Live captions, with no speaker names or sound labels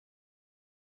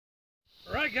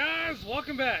Alright guys,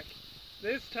 welcome back.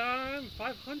 This time,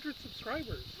 500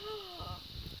 subscribers.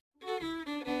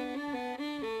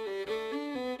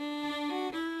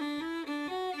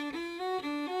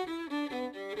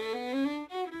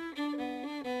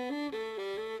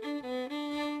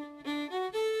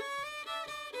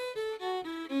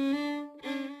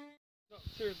 No,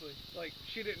 seriously, like,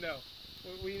 she didn't know.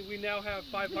 We now have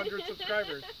 500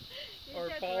 subscribers. Or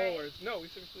followers. Right. No, we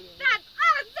seriously don't know. That's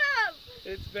awesome!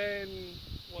 It's been,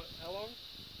 what, how long?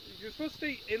 You're supposed to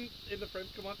stay in the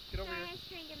front. Come on, get over here. I was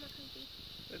trying to get more comfy.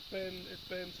 It's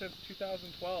been since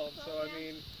 2012, so I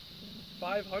mean,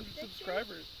 500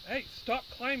 subscribers. Hey, stop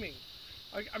climbing.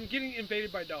 I'm getting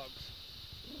invaded by dogs.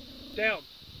 Down,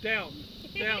 down,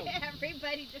 down.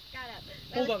 Everybody just got up.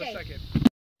 Hold on a second.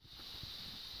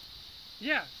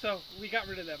 Yeah, so we got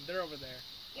rid of them. They're over there.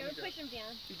 Yeah, we pushed them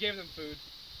down. We gave them food.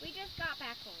 We just got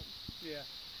back home. Yeah.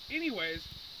 Anyways,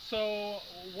 so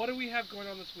what do we have going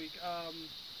on this week?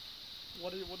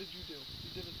 What did you do? You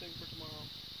did a thing for tomorrow.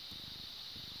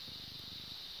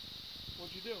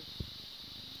 What'd you do?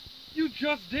 You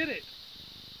just did it.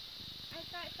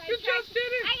 You just did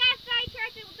it. I got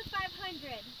sidetracked with the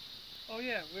 500. Oh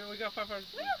yeah, we got 500.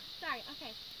 Woo! Sorry.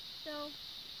 Okay. So.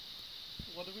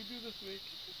 What did we do this week?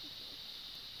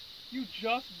 You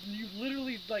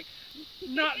literally, like,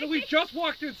 we just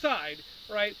walked inside,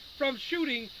 right, from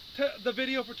shooting to the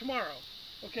video for tomorrow,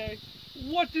 okay?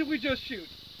 What did we just shoot?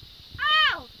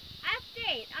 Oh!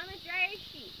 Update on the dryer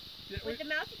sheet with the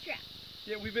mousy trap.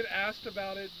 Yeah, we've been asked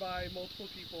about it by multiple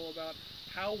people about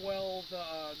how well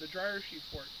the dryer sheets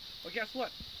work. Well, guess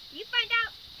what? You find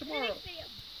out tomorrow. In the next video.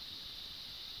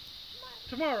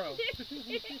 Tomorrow.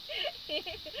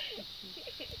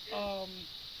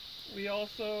 We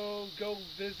also go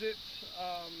visit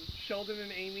Sheldon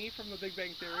and Amy from The Big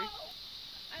Bang Theory. Oh,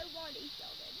 I want a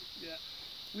Sheldon. Yeah.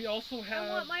 We also have...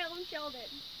 I want my own Sheldon.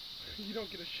 You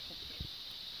don't get a Sheldon.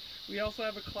 We also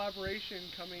have a collaboration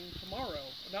coming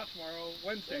tomorrow. Not tomorrow,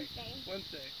 Wednesday.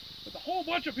 With a whole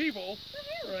bunch of people.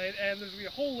 Right? And there's going to be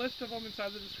a whole list of them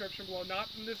inside the description below. Not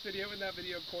in this video, in that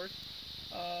video, of course.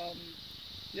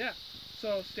 Yeah.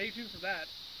 So stay tuned for that.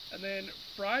 And then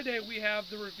Friday we have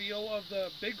the reveal of the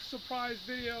big surprise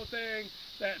video thing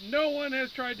that no one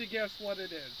has tried to guess what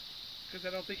it is. Because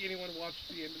I don't think anyone watched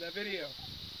the end of that video.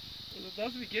 That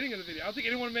was the beginning of the video. I don't think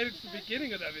anyone made it to the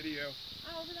beginning of that video.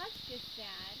 Oh, but that's just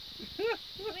sad.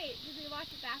 Wait, did we watch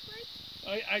it backwards?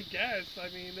 I guess. I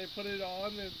mean, they put it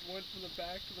on and went from the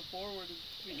back to the forward.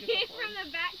 And from the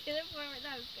back to the forward.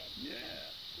 That was good.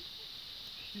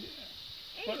 Yeah.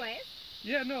 Yeah. Anyways.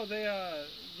 Yeah, no,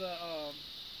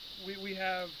 we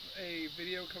have a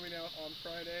video coming out on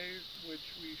Friday,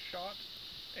 which we shot,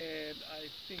 and I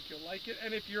think you'll like it.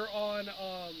 And if you're on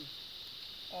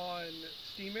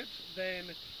Steam It,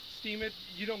 then Steam It,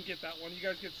 you don't get that one. You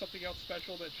guys get something else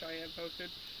special that Cheyenne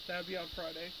posted. That'll be on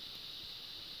Friday.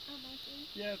 Oh, my thing?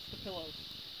 Yeah, it's the pillows.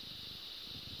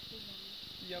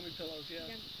 Yummy pillows,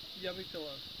 yeah. Yummy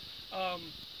pillows.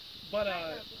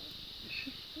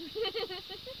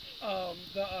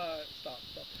 Stop.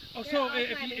 Oh, so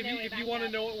if you want to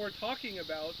know what we're talking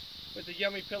about with the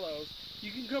yummy pillows,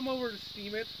 you can come over to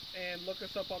Steam It and look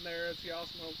us up on there. It's the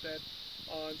Awesome Homestead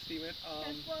on Steam It.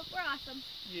 We're awesome.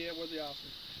 Yeah, we're the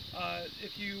awesome.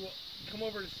 If you come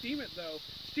over to Steam It though,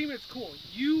 Steam It's cool.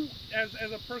 You as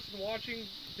a person watching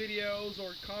videos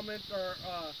or comment or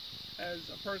as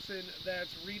a person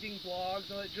that's reading blogs,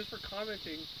 just for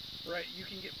commenting, right? You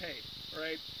can get paid,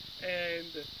 right?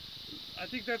 And I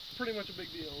think that's pretty much a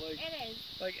big deal. Like, it is.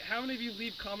 Like, how many of you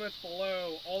leave comments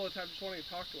below all the time just wanting to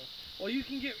talk to us? Well, you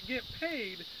can get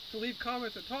paid to leave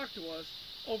comments and talk to us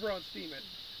over on Steam It.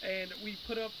 And we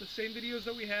put up the same videos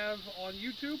that we have on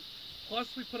YouTube,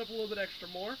 plus we put up a little bit extra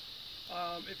more.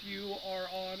 If you are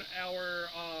on our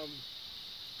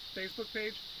Facebook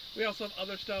page, we also have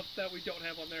other stuff that we don't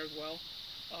have on there as well.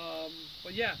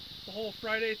 But yeah, the whole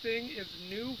Friday thing is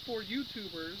new for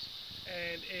YouTubers,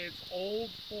 and it's old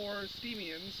for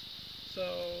Steamians. So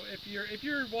if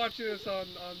you're watching this on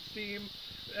Steam,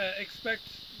 expect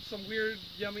some weird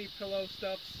yummy pillow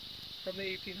stuffs from the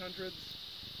 1800s,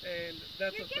 and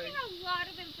that's the thing. You're giving a lot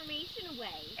of information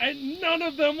away. And none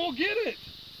of them will get it.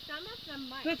 Some of them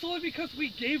might. That's only because we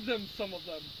gave them some of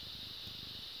them.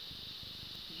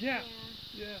 Yeah.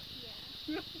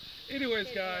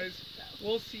 Anyways, guys,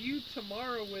 we'll see you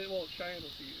tomorrow with, well, Cheyenne will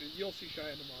see you. You'll see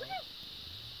Cheyenne tomorrow.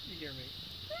 You hear me.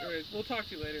 Anyways, we'll talk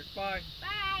to you later. Bye.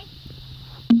 Bye.